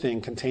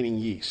anything containing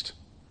yeast."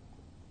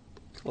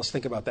 Let's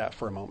think about that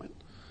for a moment.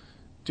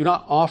 Do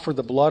not offer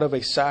the blood of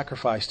a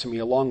sacrifice to me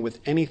along with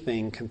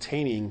anything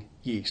containing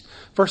yeast.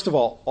 First of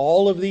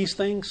all of these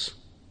things,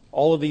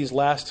 all of these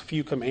last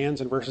few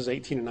commands in verses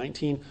 18 and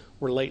 19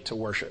 relate to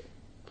worship.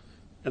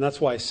 And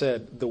that's why I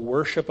said the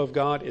worship of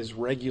God is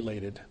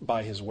regulated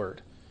by His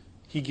word.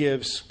 He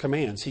gives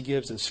commands. He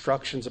gives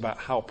instructions about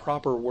how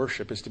proper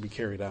worship is to be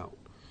carried out.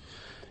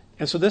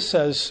 And so this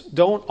says,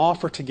 don't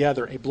offer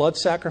together a blood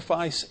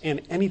sacrifice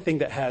and anything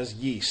that has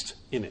yeast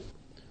in it.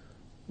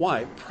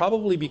 Why?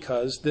 Probably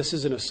because this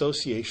is an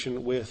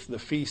association with the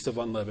Feast of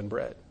Unleavened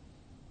Bread.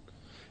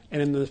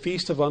 And in the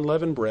Feast of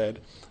Unleavened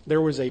Bread,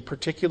 there was a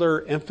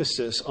particular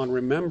emphasis on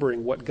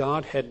remembering what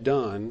God had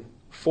done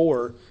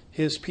for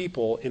His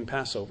people in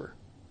Passover.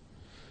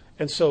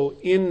 And so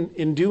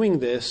in doing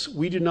this,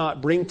 we do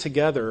not bring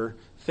together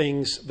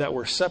things that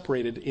were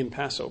separated in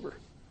Passover.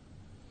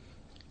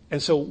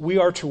 And so we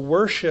are to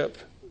worship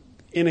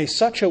in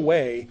such a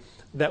way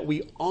that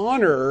we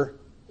honor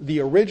the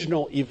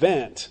original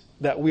event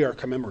that we are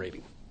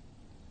commemorating.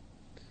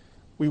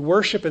 We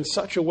worship in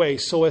such a way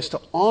so as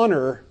to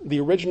honor the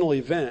original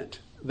event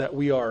that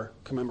we are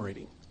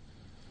commemorating.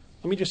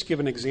 Let me just give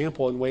an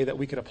example in a way that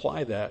we could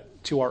apply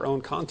that to our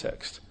own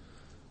context.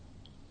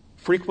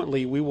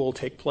 Frequently, we will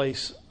take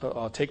part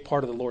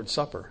of the Lord's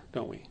Supper,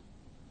 don't we?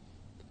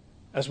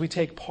 As we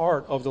take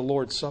part of the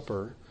Lord's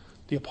Supper,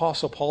 the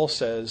Apostle Paul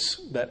says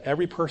that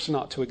every person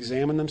ought to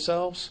examine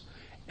themselves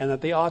and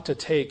that they ought to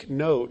take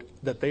note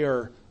that they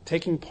are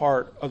taking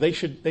part, or they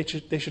should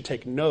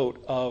take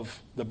note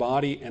of the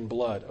body and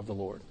blood of the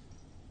Lord.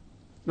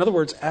 In other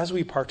words, as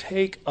we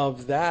partake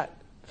of that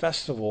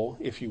festival,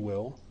 if you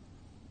will,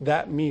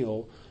 that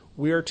meal,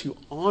 we are to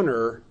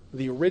honor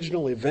the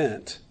original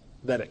event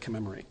that it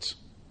commemorates.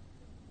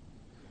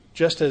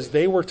 Just as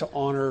they were to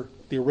honor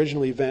the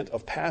original event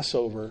of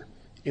Passover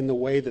in the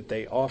way that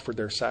they offered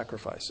their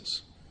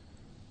sacrifices.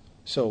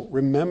 So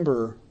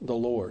remember the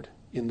Lord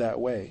in that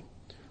way.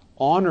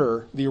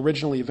 Honor the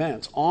original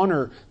events.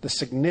 Honor the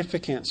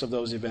significance of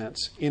those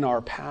events in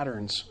our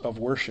patterns of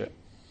worship.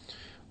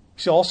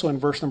 See also in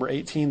verse number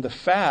 18, the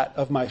fat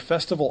of my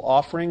festival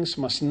offerings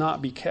must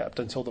not be kept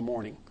until the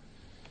morning.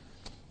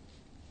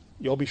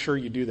 You'll be sure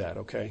you do that,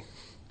 okay?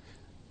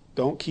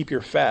 Don't keep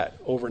your fat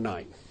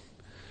overnight.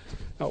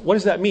 Now, what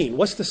does that mean?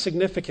 What's the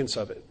significance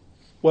of it?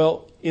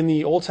 Well, in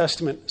the Old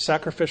Testament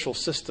sacrificial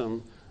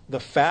system, the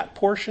fat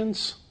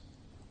portions,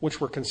 which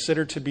were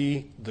considered to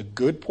be the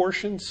good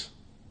portions,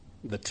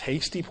 the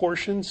tasty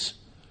portions,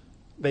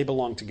 they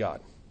belong to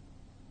God.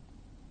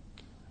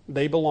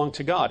 They belong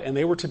to God, and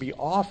they were to be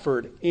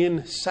offered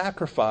in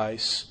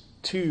sacrifice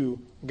to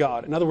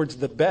God. In other words,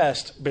 the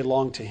best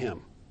belonged to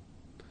Him.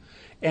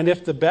 And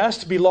if the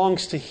best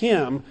belongs to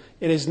Him,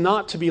 it is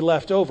not to be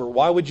left over.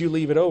 Why would you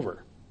leave it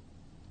over?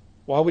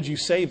 Why would you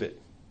save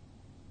it?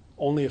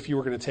 Only if you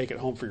were going to take it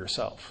home for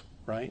yourself,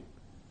 right?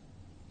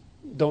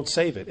 Don't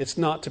save it. It's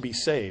not to be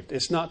saved.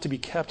 It's not to be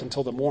kept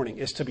until the morning.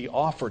 It's to be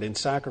offered in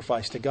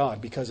sacrifice to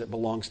God because it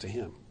belongs to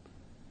Him.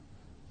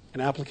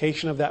 An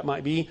application of that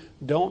might be,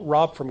 don't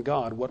rob from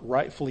God what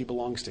rightfully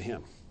belongs to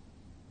Him.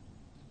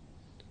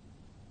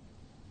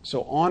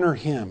 So honor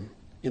Him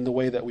in the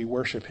way that we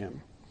worship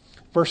Him.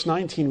 Verse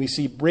 19, we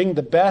see, bring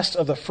the best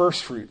of the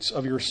firstfruits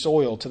of your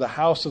soil to the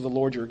house of the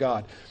Lord your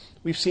God.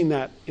 We've seen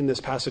that in this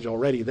passage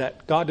already,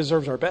 that God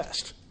deserves our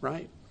best,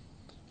 right?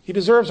 He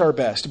deserves our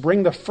best.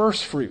 Bring the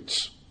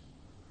firstfruits,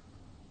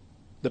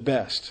 the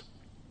best.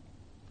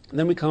 And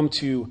then we come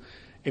to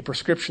a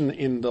prescription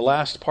in the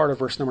last part of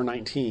verse number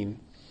 19.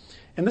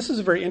 And this is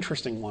a very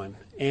interesting one.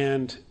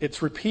 And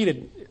it's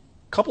repeated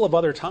a couple of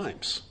other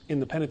times in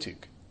the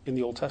Pentateuch, in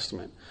the Old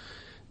Testament.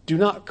 Do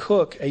not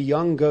cook a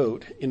young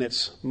goat in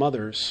its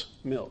mother's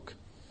milk.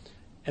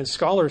 And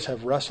scholars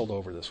have wrestled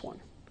over this one.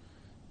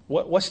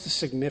 What's the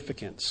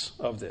significance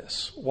of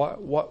this?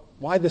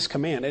 Why this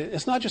command?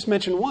 It's not just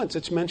mentioned once,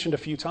 it's mentioned a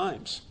few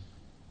times.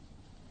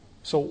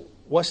 So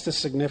what's the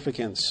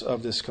significance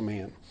of this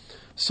command?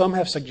 Some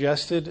have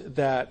suggested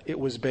that it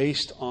was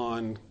based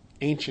on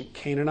ancient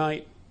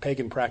Canaanite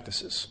pagan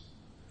practices.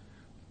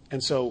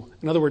 And so,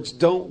 in other words,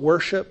 don't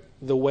worship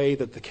the way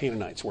that the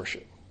Canaanites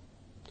worship.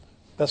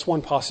 That's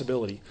one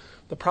possibility.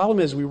 The problem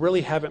is we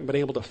really haven't been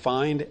able to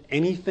find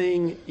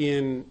anything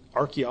in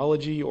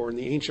archaeology or in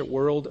the ancient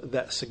world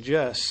that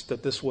suggests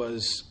that this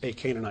was a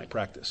Canaanite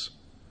practice.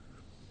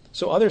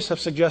 So others have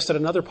suggested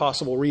another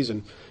possible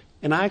reason.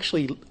 And I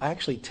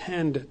actually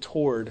tend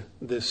toward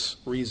this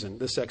reason,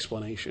 this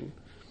explanation.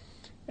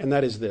 And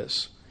that is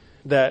this,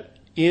 that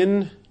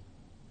in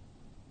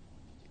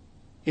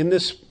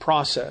this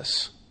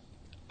process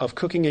of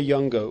cooking a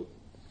young goat,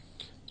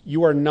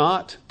 you are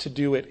not to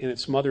do it in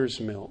its mother's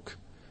milk,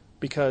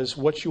 because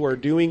what you are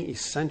doing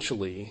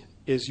essentially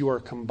is you are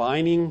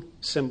combining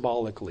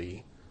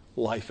symbolically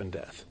life and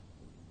death.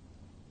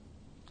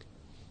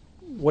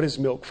 What is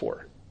milk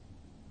for?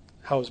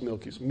 How is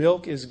milk used?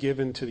 Milk is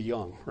given to the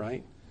young,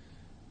 right?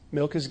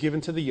 Milk is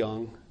given to the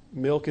young.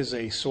 Milk is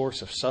a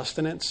source of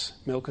sustenance.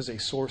 Milk is a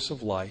source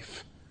of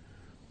life.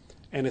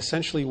 And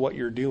essentially what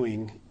you're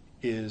doing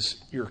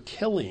is you're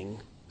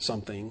killing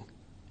something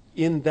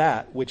in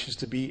that which is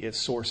to be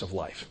its source of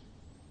life.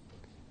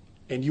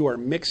 And you are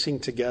mixing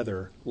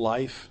together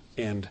life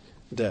and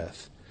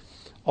death.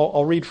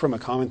 I'll read from a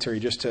commentary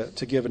just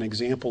to give an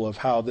example of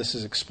how this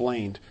is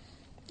explained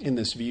in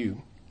this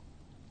view.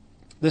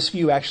 This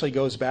view actually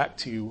goes back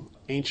to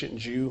ancient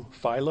Jew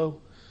Philo,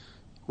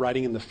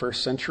 writing in the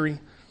 1st century.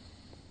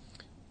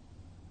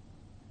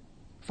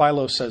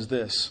 Philo says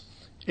this: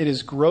 "It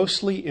is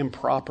grossly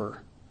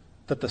improper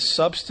that the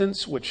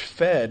substance which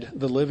fed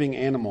the living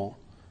animal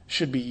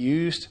should be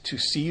used to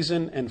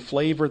season and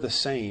flavor the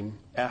same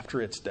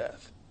after its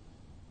death.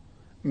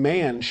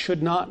 Man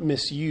should not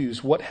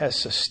misuse what has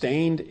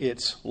sustained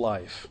its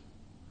life."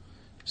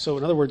 So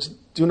in other words,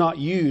 do not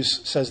use,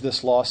 says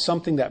this law,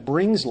 something that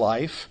brings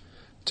life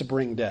to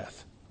bring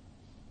death.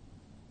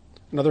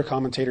 Another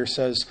commentator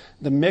says,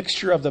 "The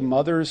mixture of the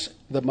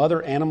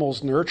mother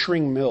animal's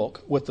nurturing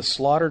milk with the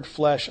slaughtered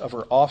flesh of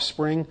her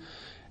offspring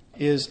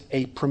is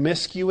a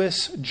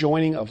promiscuous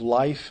joining of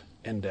life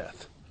and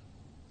death.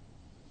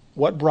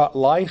 What brought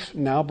life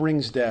now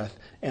brings death,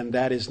 and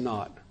that is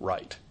not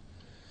right."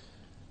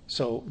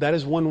 So that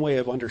is one way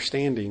of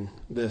understanding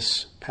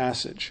this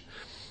passage.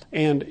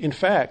 And in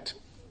fact,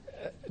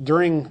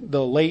 during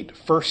the late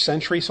 1st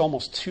century, so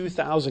almost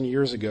 2,000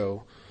 years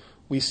ago,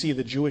 we see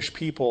the Jewish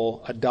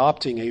people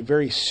adopting a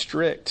very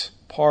strict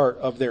part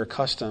of their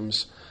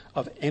customs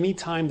of any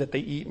time that they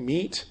eat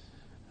meat,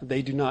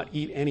 they do not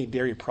eat any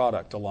dairy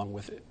product along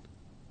with it,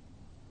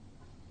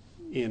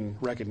 in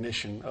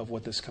recognition of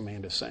what this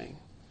command is saying.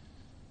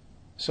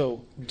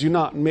 So do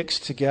not mix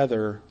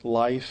together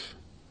life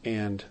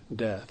and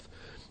death.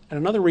 And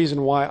another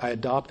reason why I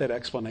adopt that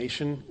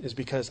explanation is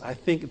because I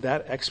think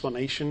that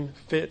explanation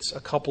fits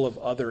a couple of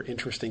other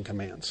interesting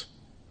commands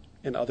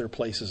in other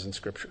places in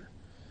Scripture.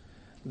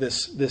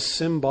 This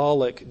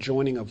symbolic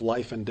joining of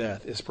life and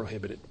death is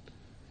prohibited.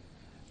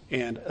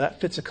 And that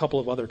fits a couple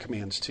of other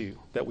commands too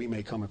that we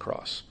may come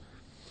across.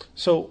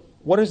 So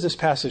what is this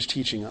passage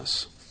teaching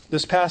us?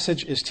 This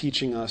passage is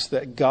teaching us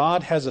that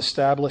God has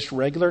established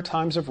regular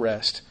times of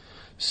rest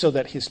so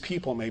that his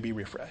people may be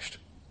refreshed.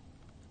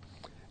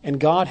 And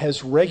God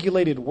has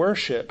regulated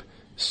worship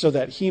so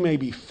that he may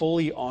be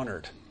fully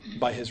honored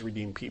by his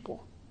redeemed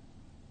people.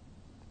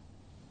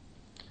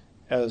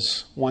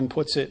 As one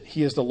puts it,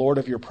 he is the Lord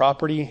of your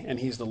property and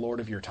he's the Lord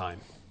of your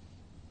time.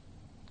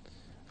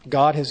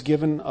 God has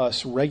given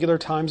us regular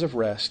times of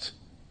rest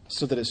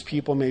so that his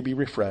people may be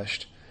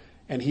refreshed,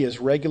 and he has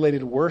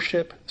regulated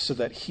worship so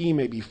that he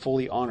may be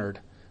fully honored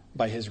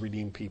by his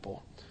redeemed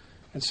people.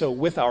 And so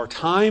with our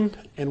time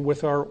and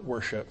with our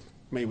worship,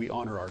 may we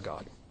honor our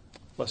God.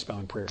 Let's bow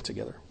in prayer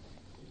together.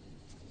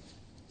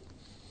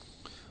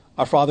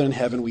 Our Father in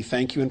heaven, we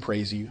thank you and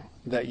praise you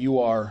that you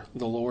are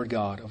the Lord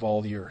God of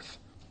all the earth.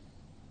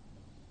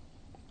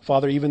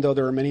 Father, even though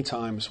there are many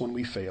times when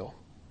we fail,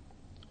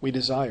 we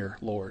desire,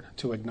 Lord,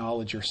 to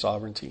acknowledge your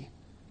sovereignty.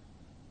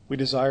 We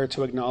desire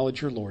to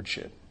acknowledge your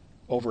lordship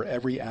over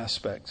every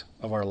aspect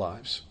of our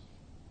lives.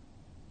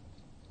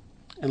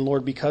 And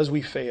Lord, because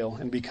we fail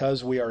and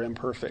because we are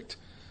imperfect,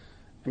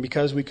 and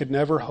because we could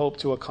never hope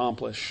to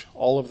accomplish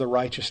all of the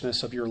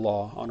righteousness of your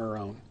law on our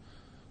own,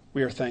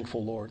 we are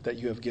thankful, Lord, that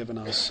you have given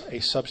us a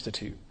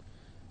substitute.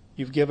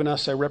 You've given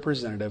us a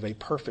representative, a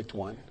perfect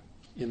one,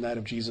 in that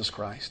of Jesus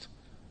Christ.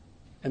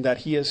 And that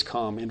he has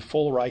come in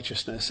full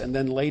righteousness and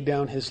then laid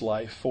down his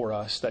life for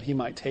us, that he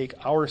might take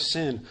our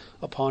sin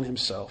upon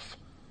himself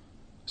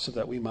so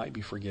that we might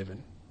be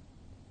forgiven.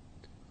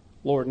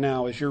 Lord,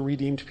 now as your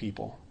redeemed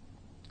people,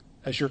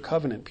 as your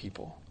covenant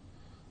people,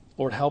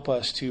 Lord, help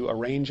us to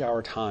arrange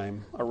our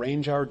time,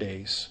 arrange our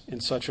days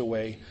in such a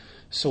way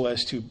so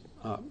as to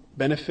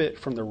benefit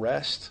from the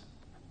rest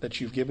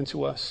that you've given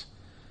to us,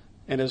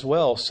 and as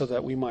well so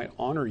that we might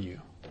honor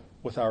you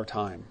with our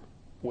time,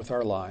 with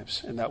our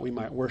lives, and that we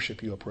might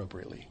worship you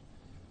appropriately.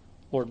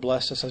 Lord,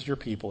 bless us as your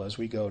people as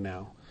we go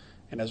now,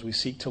 and as we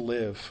seek to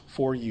live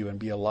for you and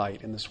be a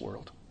light in this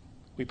world.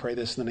 We pray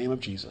this in the name of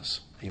Jesus.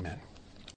 Amen.